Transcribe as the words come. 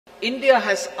India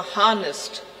has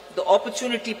harnessed the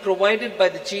opportunity provided by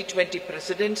the G20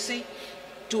 presidency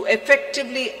to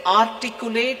effectively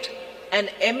articulate and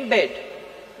embed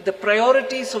the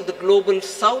priorities of the Global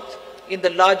South in the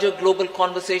larger global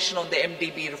conversation on the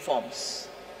MDB reforms.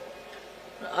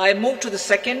 I move to the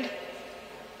second,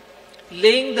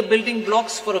 laying the building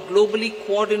blocks for a globally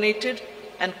coordinated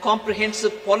and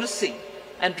comprehensive policy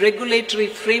and regulatory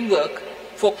framework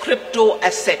for crypto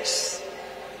assets.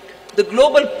 The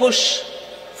global push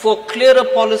for clearer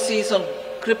policies on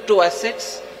crypto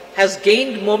assets has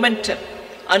gained momentum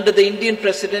under the Indian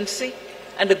presidency,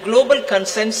 and a global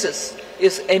consensus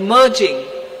is emerging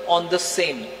on the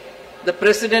same. The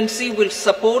presidency will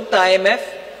support the IMF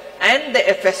and the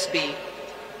FSB,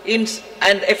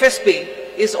 and FSB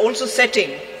is also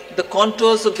setting the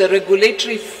contours of the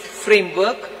regulatory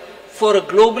framework for a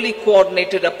globally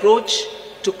coordinated approach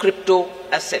to crypto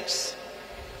assets.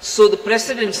 So the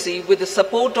presidency, with the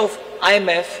support of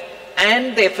IMF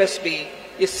and the FSB,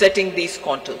 is setting these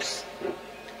contours.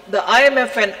 The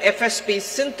IMF and FSB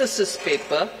synthesis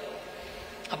paper,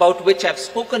 about which I've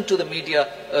spoken to the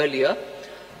media earlier,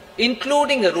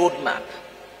 including a roadmap.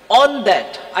 On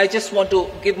that, I just want to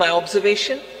give my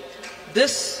observation.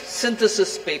 This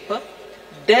synthesis paper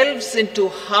delves into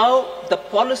how the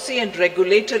policy and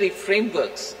regulatory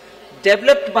frameworks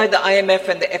developed by the IMF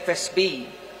and the FSB,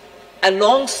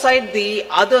 alongside the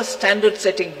other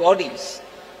standard-setting bodies,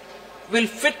 will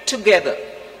fit together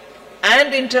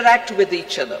and interact with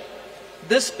each other.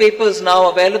 This paper is now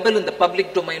available in the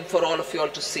public domain for all of you all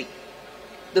to see.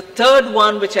 The third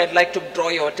one, which I'd like to draw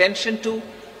your attention to,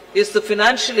 is the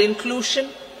financial inclusion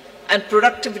and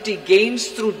productivity gains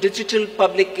through digital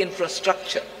public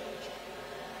infrastructure.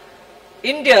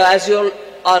 India, as you all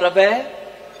are aware,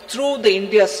 through the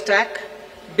India Stack,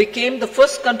 became the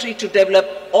first country to develop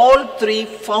all three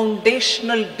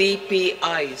foundational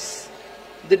DPIs: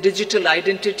 the digital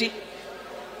identity,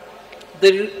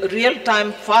 the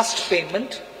real-time fast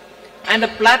payment, and a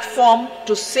platform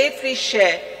to safely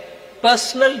share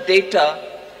personal data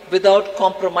without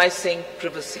compromising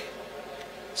privacy.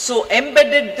 So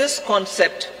embedded this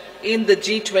concept in the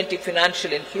G20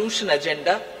 financial inclusion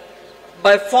agenda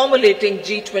by formulating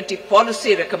G20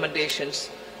 policy recommendations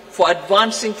for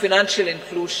advancing financial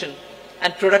inclusion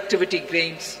and productivity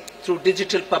gains through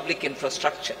digital public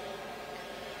infrastructure.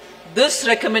 This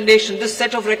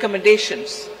set of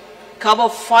recommendations cover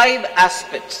 5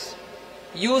 aspects: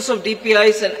 use of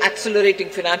DPIs and accelerating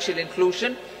financial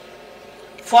inclusion,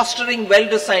 fostering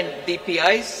well-designed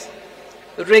DPIs,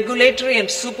 regulatory and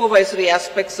supervisory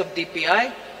aspects of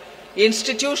DPI,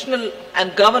 institutional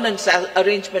and governance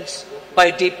arrangements by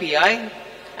DPI,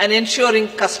 and ensuring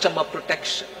customer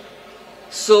protection.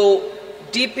 So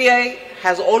DPI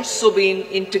has also been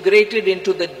integrated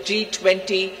into the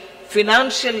G20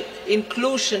 Financial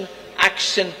Inclusion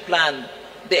Action Plan,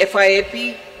 the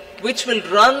FIAP, which will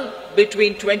run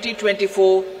between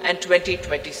 2024 and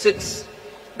 2026.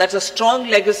 That's a strong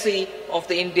legacy of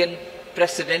the Indian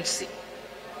presidency.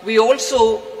 We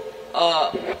also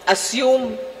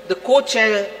assume the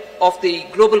co-chair of the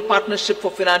Global Partnership for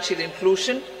Financial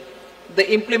Inclusion.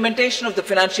 The implementation of the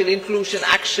Financial Inclusion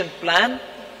Action Plan,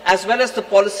 as well as the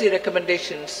policy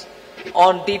recommendations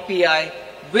on DPI,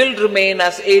 will remain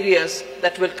as areas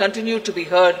that will continue to be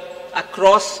heard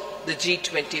across the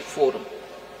G20 forum.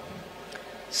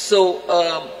 So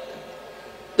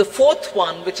the fourth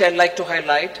one, which I'd like to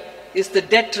highlight, is the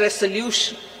debt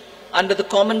resolution under the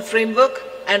common framework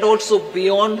and also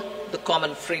beyond the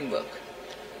common framework.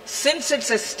 Since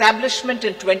its establishment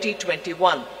in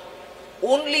 2021,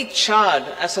 only Chad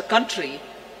as a country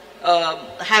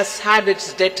has had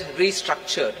its debt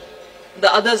restructured.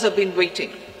 The others have been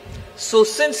waiting. So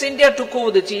since India took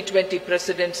over the G20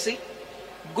 presidency,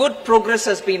 good progress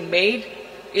has been made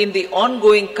in the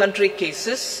ongoing country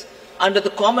cases under the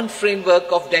common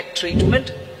framework of debt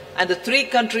treatment, and the 3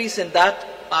 countries in that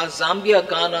are Zambia,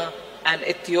 Ghana, and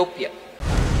Ethiopia.